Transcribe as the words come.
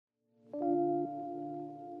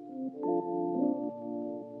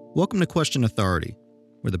Welcome to Question Authority,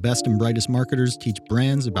 where the best and brightest marketers teach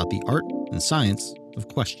brands about the art and science of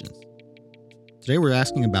questions. Today we're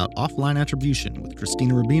asking about offline attribution with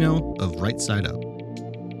Christina Rubino of Right Side Up.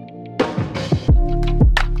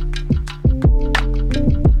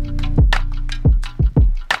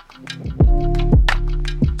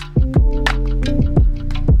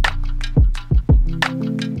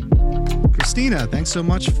 Christina, thanks so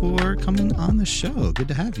much for coming on the show. Good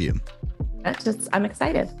to have you. I'm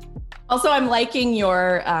excited. Also, I'm liking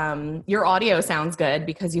your audio sounds good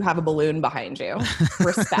because you have a balloon behind you.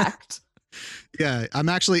 Respect. Yeah, I'm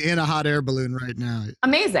actually in a hot air balloon right now.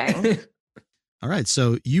 Amazing. All right,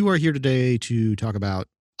 so you are here today to talk about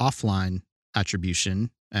offline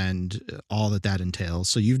attribution and all that entails.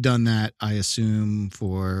 So you've done that, I assume,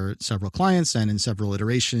 for several clients and in several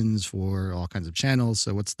iterations for all kinds of channels.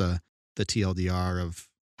 So what's the TLDR of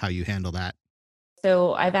how you handle that?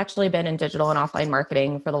 So I've actually been in digital and offline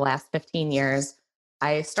marketing for the last 15 years.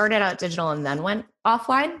 I started out digital and then went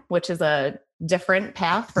offline, which is a different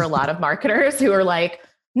path for a lot of marketers who are like,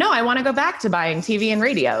 no, I want to go back to buying TV and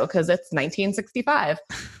radio because it's 1965.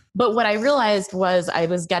 But what I realized was I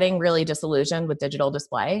was getting really disillusioned with digital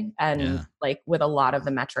display and like with a lot of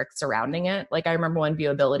the metrics surrounding it. Like I remember when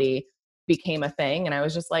viewability became a thing and I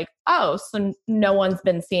was just like, oh, so no one's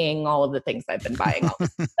been seeing all of the things I've been buying.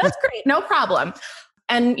 That's great. No problem.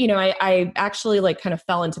 And, you know, I actually like kind of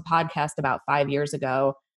fell into podcast about 5 years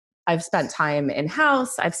ago. I've spent time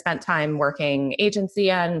in-house. I've spent time working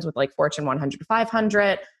agency end with like Fortune 100 to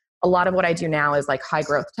 500. A lot of what I do now is like high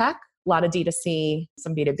growth tech, a lot of D2C,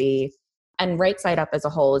 some B2B. And Right Side Up as a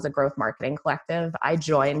whole is a growth marketing collective. I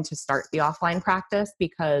joined to start the offline practice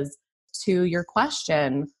because, to your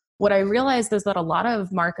question, what I realized is that a lot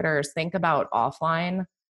of marketers think about offline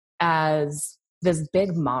as this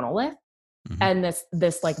big monolith and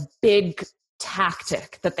this like big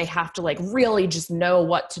tactic that they have to like really just know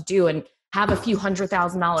what to do and have a few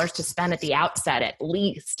 $100,000 to spend at the outset at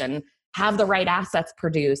least and have the right assets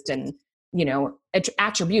produced. And, you know,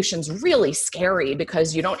 attribution's really scary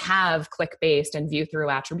because you don't have click-based and view-through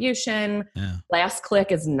attribution. Yeah. Last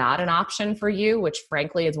click is not an option for you, which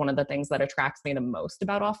frankly is one of the things that attracts me the most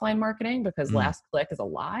about offline marketing because last click is a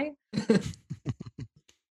lie.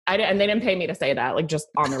 And they didn't pay me to say that, like just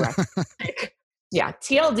on the record. Yeah,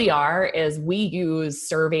 TLDR is we use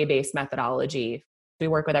survey-based methodology. We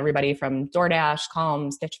work with everybody from DoorDash,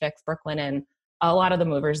 Calm, Stitch Fix, Brooklinen, a lot of the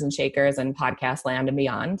movers and shakers in podcast land and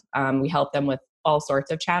beyond. We help them with all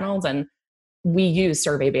sorts of channels, and we use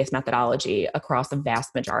survey-based methodology across a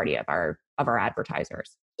vast majority of our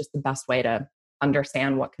advertisers. Just the best way to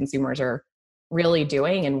understand what consumers are really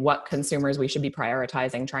doing and what consumers we should be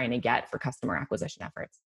prioritizing trying to get for customer acquisition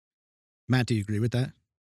efforts. Matt, do you agree with that?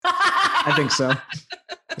 I think so.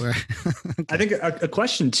 Okay. I think a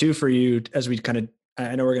question too for you as we kind of,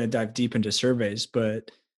 I know we're going to dive deep into surveys, but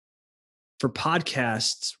for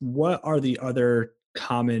podcasts, what are the other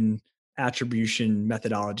common attribution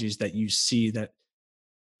methodologies that you see that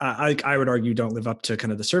I would argue don't live up to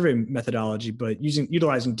kind of the survey methodology, but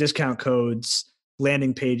utilizing discount codes,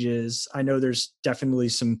 landing pages? I know there's definitely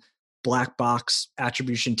some black box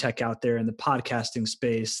attribution tech out there in the podcasting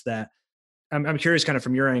space that I'm curious kind of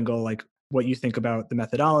from your angle, like what you think about the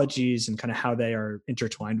methodologies and kind of how they are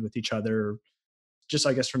intertwined with each other, just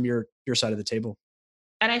I guess from your side of the table.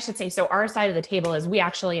 And I should say, so our side of the table is we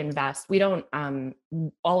actually invest. We don't,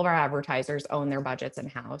 all of our advertisers own their budgets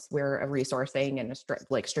in-house. We're a resourcing and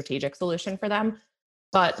a strategic solution for them.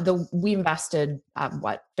 But we invested,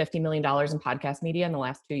 $50 million in podcast media in the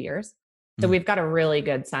last 2 years. So we've got a really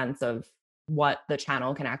good sense of what the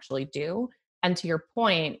channel can actually do. And to your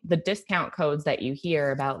point, the discount codes that you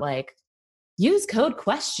hear about like, use code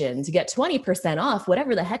question to get 20% off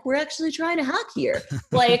whatever the heck we're actually trying to hack here.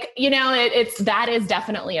 Like, you know, that is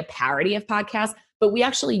definitely a parody of podcasts, but we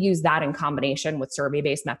actually use that in combination with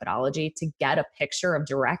survey-based methodology to get a picture of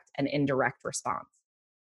direct and indirect response.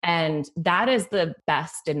 And that is the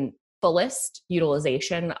best and fullest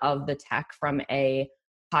utilization of the tech from a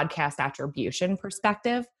podcast attribution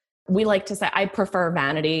perspective. We like to say, I prefer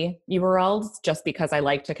vanity URLs just because I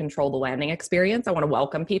like to control the landing experience. I want to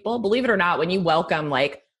welcome people. Believe it or not, when you welcome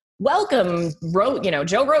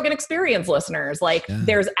Joe Rogan Experience listeners,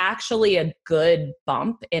 there's actually a good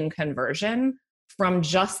bump in conversion from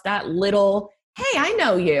just that little, hey, I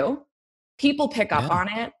know you. People pick up on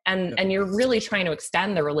it and you're really trying to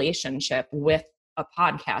extend the relationship with a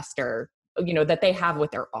podcaster, you know, that they have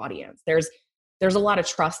with their audience. There's a lot of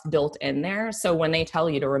trust built in there. So when they tell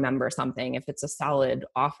you to remember something, if it's a solid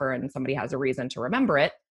offer and somebody has a reason to remember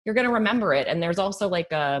it, you're going to remember it. And there's also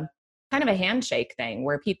like a kind of a handshake thing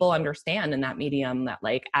where people understand in that medium that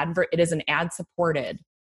like it is an ad supported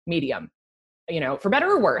medium, for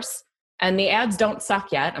better or worse. And the ads don't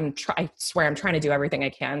suck yet. I swear I'm trying to do everything I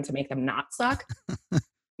can to make them not suck.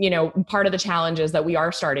 Part of the challenge is that we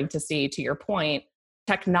are starting to see, to your point,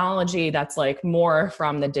 technology that's like more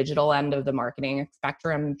from the digital end of the marketing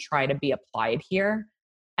spectrum try to be applied here.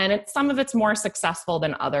 And some of it's more successful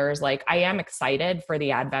than others. Like I am excited for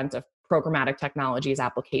the advent of programmatic technologies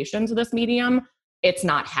applications of this medium. It's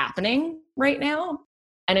not happening right now.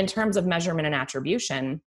 And in terms of measurement and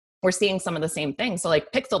attribution, we're seeing some of the same things. So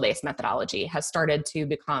like pixel-based methodology has started to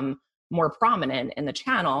become more prominent in the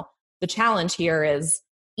channel. The challenge here is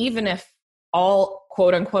even if all,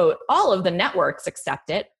 quote unquote, all of the networks accept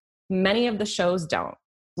it, many of the shows don't.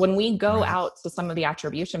 When we go out to some of the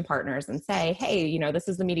attribution partners and say, hey, this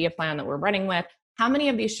is the media plan that we're running with, how many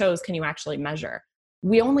of these shows can you actually measure?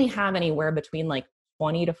 We only have anywhere between like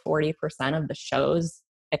 20 to 40% of the shows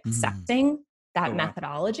accepting that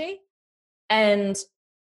methodology. And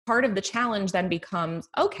part of the challenge then becomes,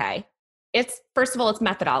 okay, first of all, it's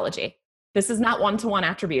methodology. This is not one-to-one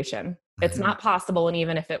attribution. It's not possible. And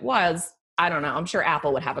even if it was, I don't know, I'm sure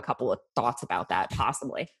Apple would have a couple of thoughts about that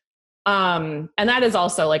possibly. And that is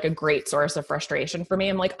also like a great source of frustration for me.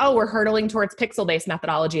 I'm like, oh, we're hurtling towards pixel-based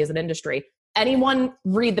methodology as an industry. Anyone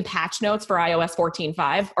read the patch notes for iOS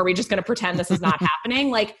 14.5? Are we just going to pretend this is not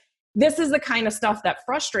happening? Like, this is the kind of stuff that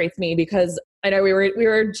frustrates me because I know we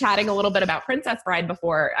were chatting a little bit about Princess Bride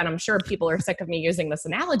before, and I'm sure people are sick of me using this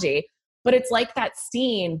analogy, but it's like that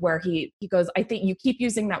scene where he goes, I think you keep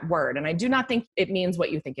using that word, and I do not think it means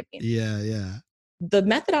what you think it means. Yeah. The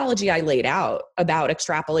methodology I laid out about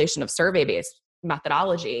extrapolation of survey-based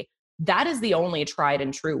methodology, that is the only tried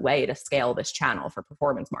and true way to scale this channel for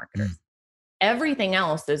performance marketers. Everything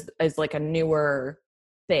else is like a newer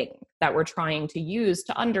thing that we're trying to use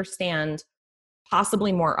to understand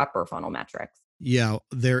possibly more upper funnel metrics. Yeah,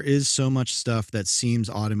 there is so much stuff that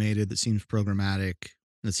seems automated, that seems programmatic,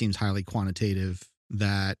 that seems highly quantitative,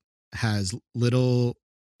 that has little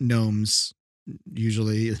gnomes,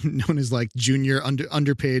 usually known as like junior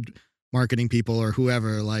underpaid marketing people or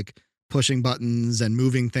whoever, like pushing buttons and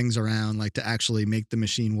moving things around, like to actually make the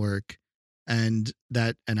machine work. And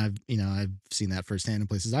I've seen that firsthand in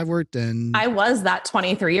places I've worked. And I was that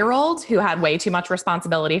 23-year-old who had way too much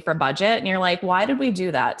responsibility for budget. And you're like, why did we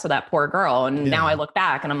do that to that poor girl? And now I look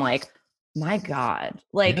back and I'm like, my God,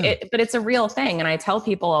 but it's a real thing. And I tell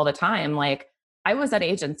people all the time, like I was at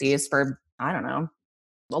agencies for, I don't know,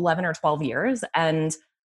 11 or 12 years. And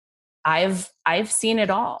I've seen it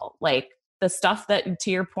all. Like the stuff that,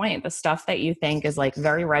 to your point, the stuff that you think is like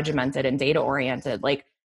very regimented and data oriented, like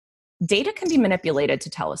data can be manipulated to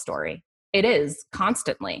tell a story. It is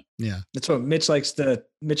constantly. Yeah. That's what Mitch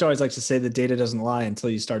always likes to say, the data doesn't lie until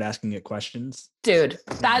you start asking it questions. Dude,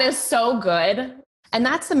 that is so good. And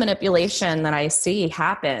that's the manipulation that I see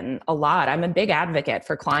happen a lot. I'm a big advocate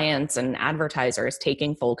for clients and advertisers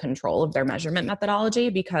taking full control of their measurement methodology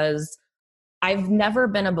because I've never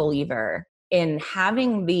been a believer in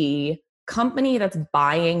having the company that's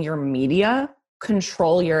buying your media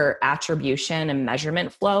control your attribution and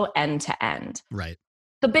measurement flow end to end. Right.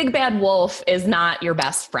 The big bad wolf is not your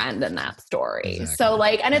best friend in that story. Exactly. So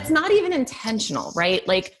it's not even intentional, right?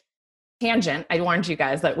 Like tangent. I warned you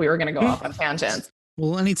guys that we were going to go off on tangents.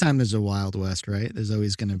 Well, anytime there's a Wild West, right? There's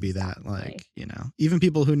always going to be that, like, even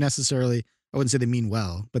people who necessarily, I wouldn't say they mean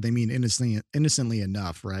well, but they mean innocently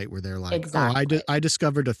enough, right? Where they're like, exactly. I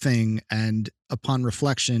discovered a thing and upon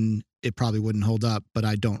reflection, it probably wouldn't hold up, but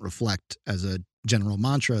I don't reflect as a general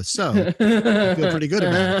mantra. So I feel pretty good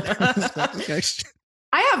about it. Okay.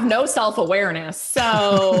 I have no self-awareness.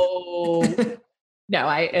 So no,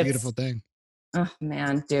 it's beautiful thing. Oh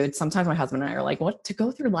man, dude. Sometimes my husband and I are like, what to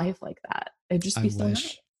go through life like that? It'd just be so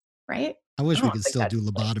nice, right? I wish we could still do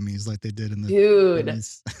lobotomies like they did in the dude.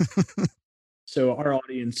 So our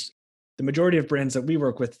audience, the majority of brands that we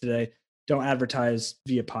work with today don't advertise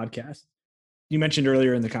via podcast. You mentioned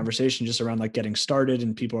earlier in the conversation just around like getting started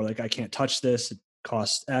and people are like, I can't touch this. It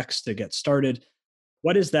costs X to get started.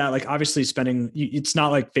 What is that? Like obviously spending, it's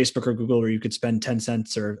not like Facebook or Google where you could spend 10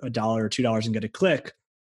 cents or $1 or $2 and get a click.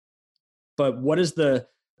 But what is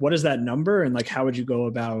that number? And like, how would you go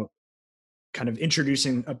about kind of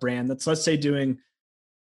introducing a brand that's, let's say, doing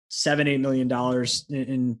 $7-8 million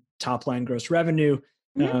in top line gross revenue,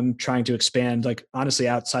 trying to expand, like honestly,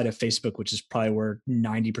 outside of Facebook, which is probably where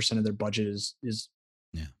 90% of their budget is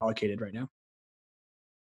allocated right now.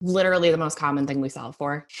 Literally the most common thing we solve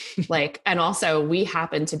for. And also we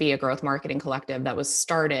happen to be a growth marketing collective that was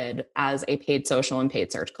started as a paid social and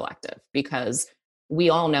paid search collective because we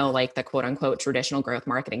all know like the quote unquote traditional growth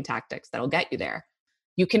marketing tactics that'll get you there.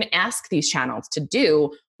 You can ask these channels to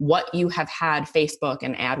do what you have had Facebook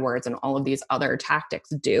and AdWords and all of these other tactics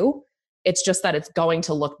do. It's just that it's going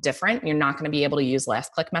to look different. You're not going to be able to use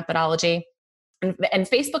last click methodology. And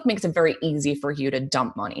Facebook makes it very easy for you to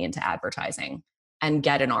dump money into advertising and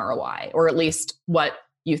get an ROI, or at least what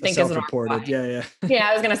you think is an ROI. Yeah. Yeah,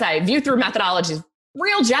 I was going to say, view through methodology is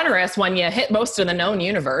real generous when you hit most of the known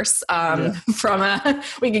universe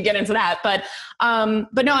we could get into that. But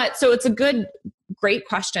no, so it's great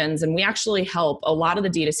questions. And we actually help a lot of the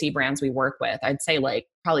D2C brands we work with. I'd say like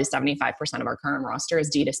probably 75% of our current roster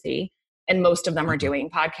is D2C. And most of them are doing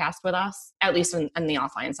podcasts with us, at least in the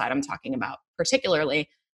offline side I'm talking about particularly.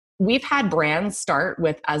 We've had brands start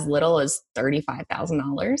with as little as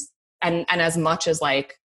 $35,000 and as much as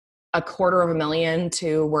like $250,000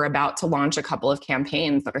 to we're about to launch a couple of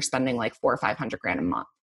campaigns that are spending like $400,000 or $500,000 a month.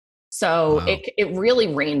 So wow. It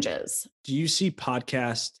really ranges. Do you see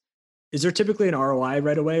podcast? Is there typically an ROI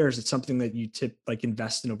right away, or is it something that you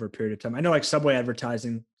invest in over a period of time? I know like Subway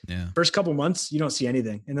advertising, first couple months, you don't see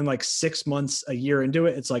anything. And then like 6 months, a year into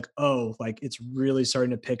it, it's like, oh, like it's really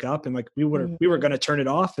starting to pick up. And like we were going to turn it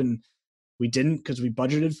off and we didn't because we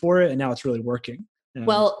budgeted for it. And now it's really working.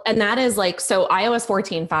 Well, and that is like, so iOS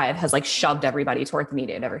 14.5 has like shoved everybody towards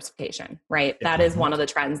media diversification, right? Yeah. That is one of the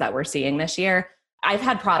trends that we're seeing this year. I've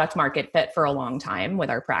had product market fit for a long time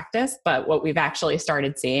with our practice, but what we've actually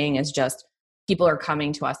started seeing is just people are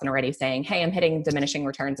coming to us and already saying, hey, I'm hitting diminishing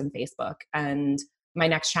returns in Facebook and my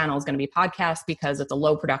next channel is going to be podcast because it's a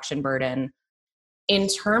low production burden. In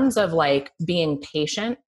terms of like being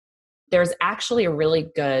patient, there's actually a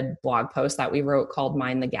really good blog post that we wrote called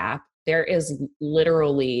Mind the Gap. There is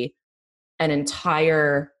literally an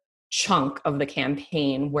entire chunk of the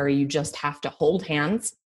campaign where you just have to hold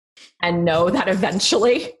hands and know that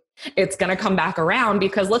eventually it's going to come back around,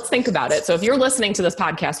 because let's think about it. So if you're listening to this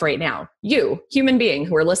podcast right now, you, human being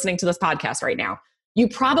who are listening to this podcast right now, you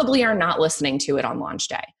probably are not listening to it on launch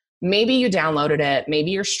day. Maybe you downloaded it.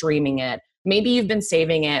 Maybe you're streaming it. Maybe you've been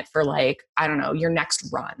saving it for like, I don't know, your next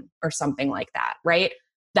run or something like that, right?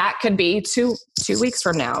 That could be two weeks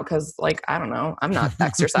from now. Cause like, I don't know, I'm not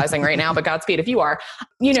exercising right now, but Godspeed if you are.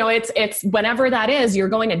 You know, it's whenever that is, you're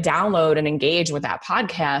going to download and engage with that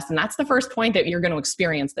podcast. And that's the first point that you're going to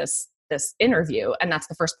experience this interview. And that's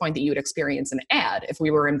the first point that you would experience an ad if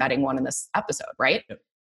we were embedding one in this episode, right? Yep.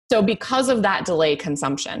 So because of that delayed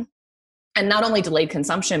consumption, and not only delayed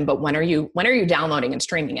consumption, but when are you downloading and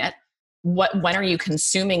streaming it? When are you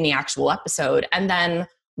consuming the actual episode? And then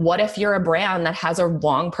what if you're a brand that has a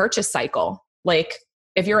long purchase cycle? Like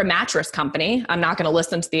if you're a mattress company, I'm not going to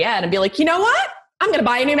listen to the ad and be like, you know what? I'm going to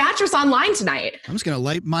buy a new mattress online tonight. I'm just going to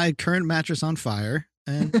light my current mattress on fire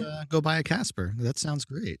and go buy a Casper. That sounds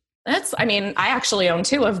great. I actually own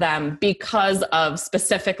 2 of them because of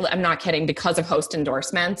specifically, I'm not kidding, because of host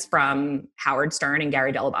endorsements from Howard Stern and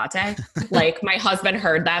Gary Dell'Abate. Like my husband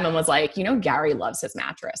heard them and was like, you know, Gary loves his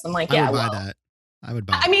mattress. I'm like, yeah, I would buy that. I would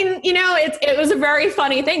buy it. I mean, you know, it was a very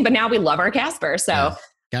funny thing, but now we love our Casper. So yeah.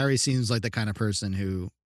 Gary seems like the kind of person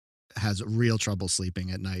who has real trouble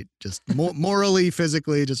sleeping at night, just morally,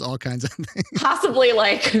 physically, just all kinds of things. Possibly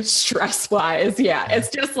like stress wise. Yeah. It's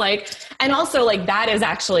just like, and also like that is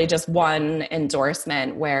actually just one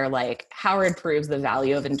endorsement where like Howard proves the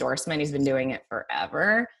value of endorsement. He's been doing it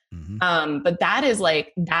forever. Mm-hmm. But that is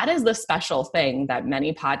the special thing that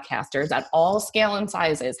many podcasters at all scale and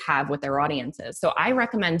sizes have with their audiences. So I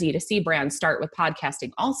recommend D2C brands start with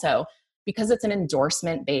podcasting also because it's an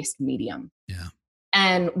endorsement based medium. Yeah.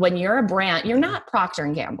 And when you're a brand, you're not Procter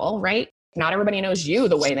 & Gamble, right? Not everybody knows you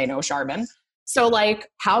the way they know Charbon. So like,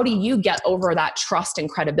 how do you get over that trust and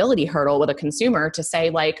credibility hurdle with a consumer to say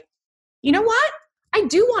like, you know what? I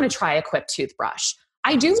do want to try a Quip toothbrush.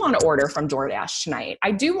 I do want to order from DoorDash tonight.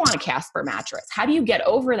 I do want a Casper mattress. How do you get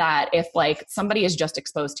over that if like somebody is just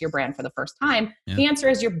exposed to your brand for the first time? Yeah. The answer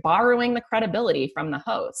is you're borrowing the credibility from the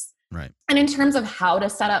host. Right. And in terms of how to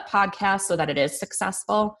set up podcasts so that it is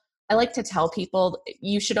successful, I like to tell people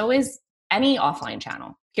you should always, any offline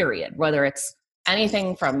channel, period, whether it's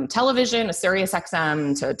anything from television to Sirius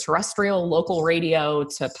XM to terrestrial local radio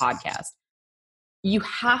to podcast, you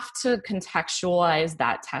have to contextualize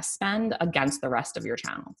that test spend against the rest of your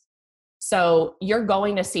channels. So you're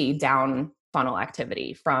going to see down funnel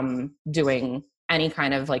activity from doing any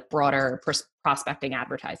kind of like broader prospecting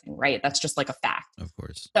advertising, right? That's just like a fact. Of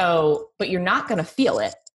course. So, but you're not going to feel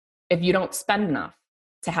it if you don't spend enough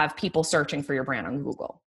to have people searching for your brand on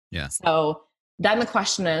Google. Yeah. So then the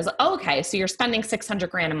question is, okay, so you're spending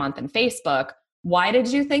 $600,000 a month in Facebook. why did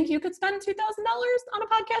you think you could spend $2,000 on a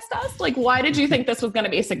podcast desk? Like, why did you think this was going to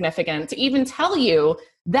be significant to even tell you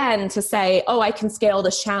then to say, oh, I can scale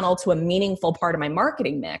this channel to a meaningful part of my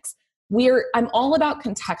marketing mix? I'm all about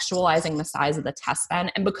contextualizing the size of the test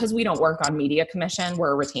spend. And because we don't work on media commission,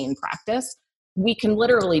 we're a retained practice, we can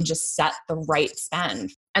literally just set the right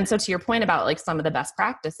spend. And so to your point about like some of the best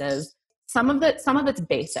practices, some of it's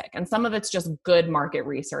basic and some of it's just good market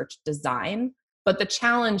research design. But the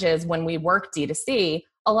challenge is when we work D2C,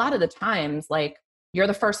 a lot of the times, like, you're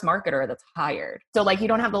the first marketer that's hired. So like, you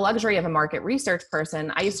don't have the luxury of a market research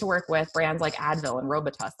person. I used to work with brands like Advil and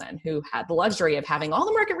Robitussin, who had the luxury of having all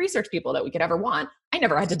the market research people that we could ever want. I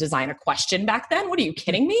never had to design a question back then. What are you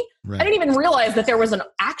kidding me? Right. I didn't even realize that there was an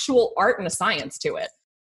actual art and a science to it.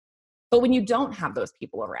 But when you don't have those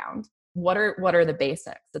people around, what are the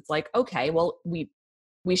basics? It's like, okay, well, we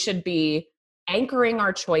should be anchoring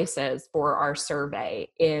our choices for our survey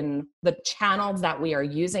in the channels that we are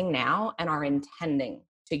using now and are intending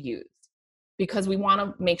to use, because we want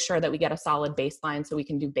to make sure that we get a solid baseline so we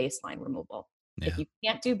can do baseline removal. Yeah. If you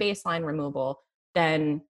can't do baseline removal,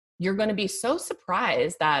 then you're going to be so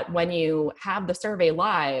surprised that when you have the survey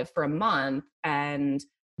live for a month and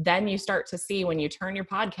then you start to see when you turn your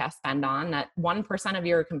podcast spend on that 1% of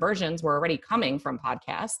your conversions were already coming from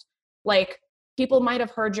podcast. Like, people might have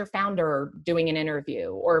heard your founder doing an interview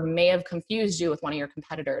or may have confused you with one of your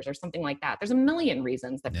competitors or something like that. There's a million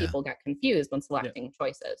reasons that people get confused when selecting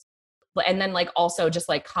choices. And then like also just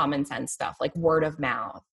like common sense stuff, like word of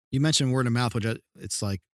mouth. You mentioned word of mouth, which it's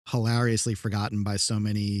like hilariously forgotten by so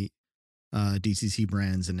many DTC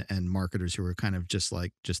brands and marketers who are kind of just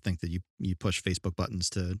think that you push Facebook buttons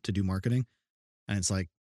to do marketing. And it's like,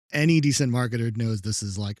 any decent marketer knows this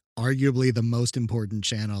is like arguably the most important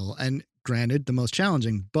channel, and granted the most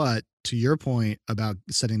challenging. But to your point about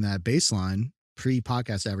setting that baseline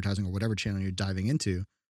pre-podcast advertising or whatever channel you're diving into,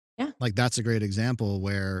 like that's a great example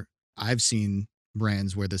where I've seen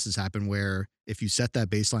brands where this has happened, where if you set that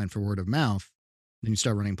baseline for word of mouth, then you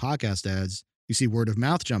start running podcast ads, you see word of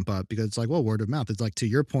mouth jump up because it's like, well, word of mouth. It's like, to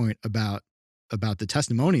your point about the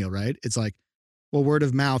testimonial, right? It's like, well, word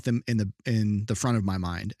of mouth in the front of my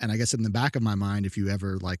mind. And I guess in the back of my mind, if you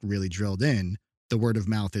ever like really drilled in, the word of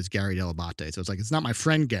mouth is Gary Dell'Abate. So it's like, it's not my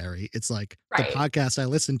friend Gary. It's like the podcast I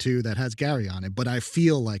listen to that has Gary on it, but I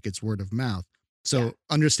feel like it's word of mouth. So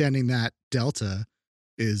understanding that delta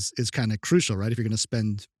is kind of crucial, right? If you're going to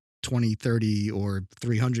spend 20, 30 or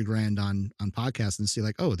 300 grand on podcasts and see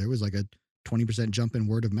like, oh, there was like a 20% jump in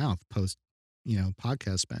word of mouth post,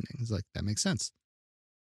 podcast spending. It's like, that makes sense.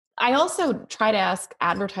 I also try to ask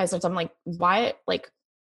advertisers, I'm like, why, like,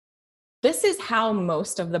 this is how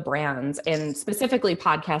most of the brands, and specifically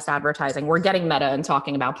podcast advertising, we're getting meta and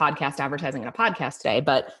talking about podcast advertising in a podcast today,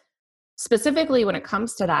 but specifically when it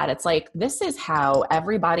comes to that, it's like, this is how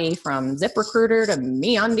everybody from ZipRecruiter to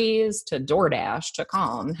MeUndies to DoorDash to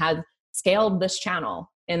Calm has scaled this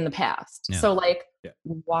channel in the past. Yeah. So like,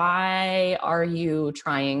 why are you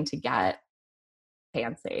trying to get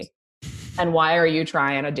fancy? And why are you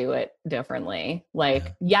trying to do it differently?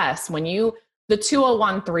 Like, yes, when the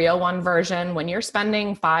 201, 301 version, when you're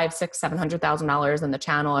spending $500,000, $600,000, $700,000 in the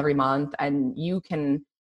channel every month, and you can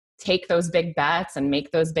take those big bets and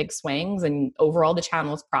make those big swings, and overall the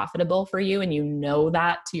channel is profitable for you, and you know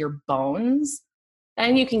that to your bones,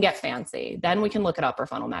 then you can get fancy. Then we can look at upper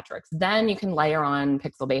funnel metrics. Then you can layer on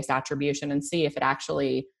pixel-based attribution and see if it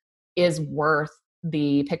actually is worth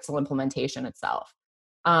the pixel implementation itself.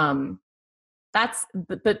 But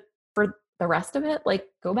for the rest of it, like,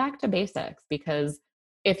 go back to basics, because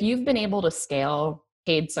if you've been able to scale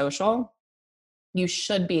paid social, you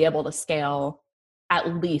should be able to scale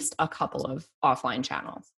at least a couple of offline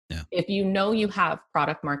channels. Yeah. If you know you have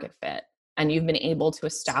product market fit and you've been able to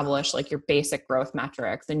establish like your basic growth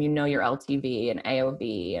metrics, and you know your LTV and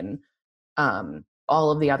AOV and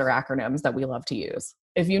all of the other acronyms that we love to use.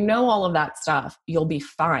 If you know all of that stuff, you'll be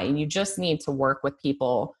fine. You just need to work with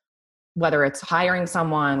people, whether it's hiring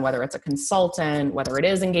someone, whether it's a consultant, whether it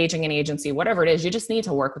is engaging an agency, whatever it is, you just need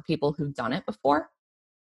to work with people who've done it before,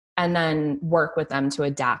 and then work with them to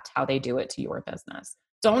adapt how they do it to your business.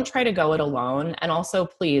 Don't try to go it alone. And also,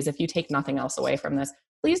 please, if you take nothing else away from this,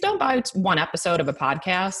 please don't buy one episode of a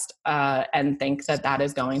podcast and think that that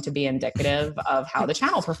is going to be indicative of how the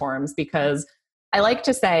channel performs. Because I like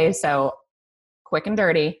to say, so quick and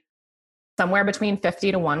dirty, somewhere between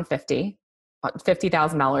 $50,000 to $150,000.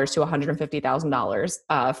 $50,000 to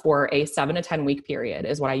 $150,000 for a 7 to 10 week period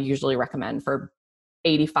is what I usually recommend for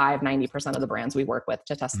 85-90% of the brands we work with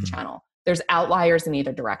to test the channel. There's outliers in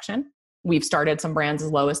either direction. We've started some brands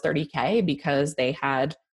as low as $30K because they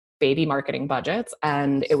had baby marketing budgets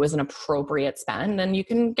and it was an appropriate spend, and you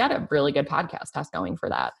can get a really good podcast test going for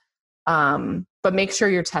that. But make sure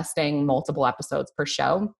you're testing multiple episodes per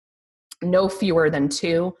show, no fewer than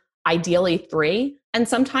 2, ideally 3, and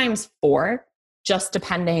sometimes 4, just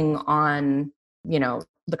depending on,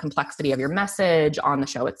 the complexity of your message, on the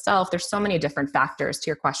show itself. There's so many different factors to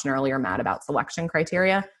your question earlier, Matt, about selection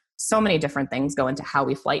criteria. So many different things go into how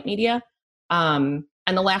we flight media.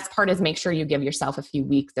 And the last part is make sure you give yourself a few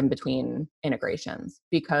weeks in between integrations,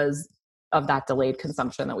 because of that delayed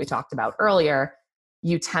consumption that we talked about earlier.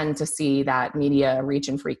 You tend to see that media reach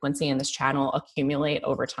and frequency in this channel accumulate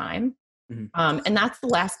over time. Mm-hmm. And that's the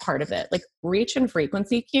last part of it. Like, reach and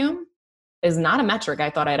frequency cum is not a metric I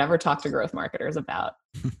thought I'd ever talk to growth marketers about.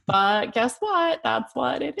 But guess what? That's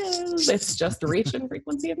what it is. It's just reach and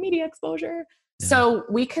frequency of media exposure. Yeah. So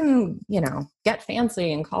we can, get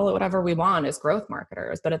fancy and call it whatever we want as growth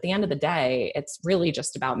marketers. But at the end of the day, it's really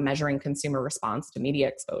just about measuring consumer response to media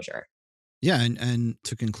exposure. Yeah. And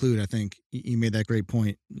to conclude, I think you made that great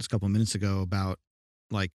point just a couple of minutes ago about,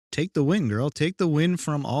 like, take the win, girl. Take the win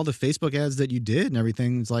from all the Facebook ads that you did and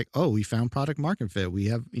everything. It's like, oh, we found product market fit. We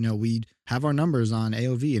have, we have our numbers on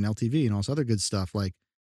AOV and LTV and all this other good stuff. Like,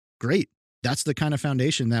 great. That's the kind of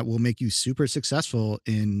foundation that will make you super successful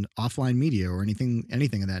in offline media or anything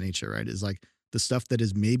of that nature, right? Is like the stuff that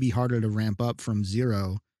is maybe harder to ramp up from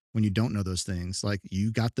zero when you don't know those things. Like,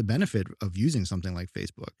 you got the benefit of using something like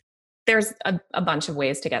Facebook. There's a bunch of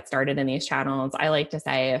ways to get started in these channels. I like to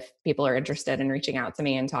say, if people are interested in reaching out to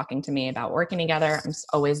me and talking to me about working together, I'm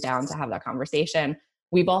always down to have that conversation.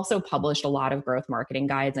 We've also published a lot of growth marketing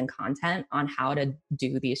guides and content on how to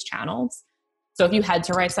do these channels. So if you head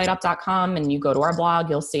to rightsiteup.com and you go to our blog,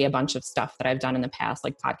 you'll see a bunch of stuff that I've done in the past,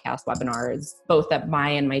 like podcast webinars, both that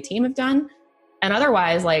my team have done. And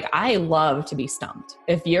otherwise, like, I love to be stumped.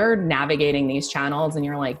 If you're navigating these channels and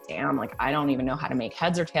you're like, damn, like, I don't even know how to make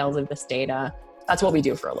heads or tails of this data, that's what we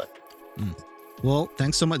do for a living. Well,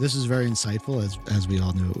 thanks so much. This is very insightful, as we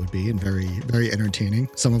all knew it would be, and very, very entertaining.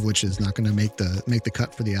 Some of which is not going to make the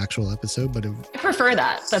cut for the actual episode, but I prefer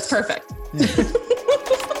that. That's perfect. Yeah.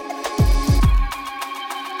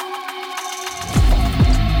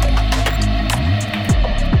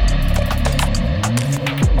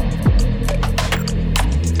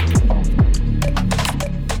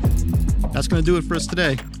 That's going to do it for us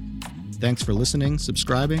today. Thanks for listening,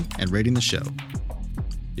 subscribing, and rating the show.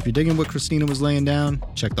 If you're digging what Christina was laying down,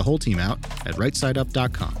 check the whole team out at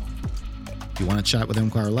rightsiteup.com. If you want to chat with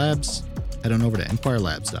Enquire Labs, head on over to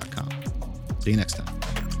enquirelabs.com.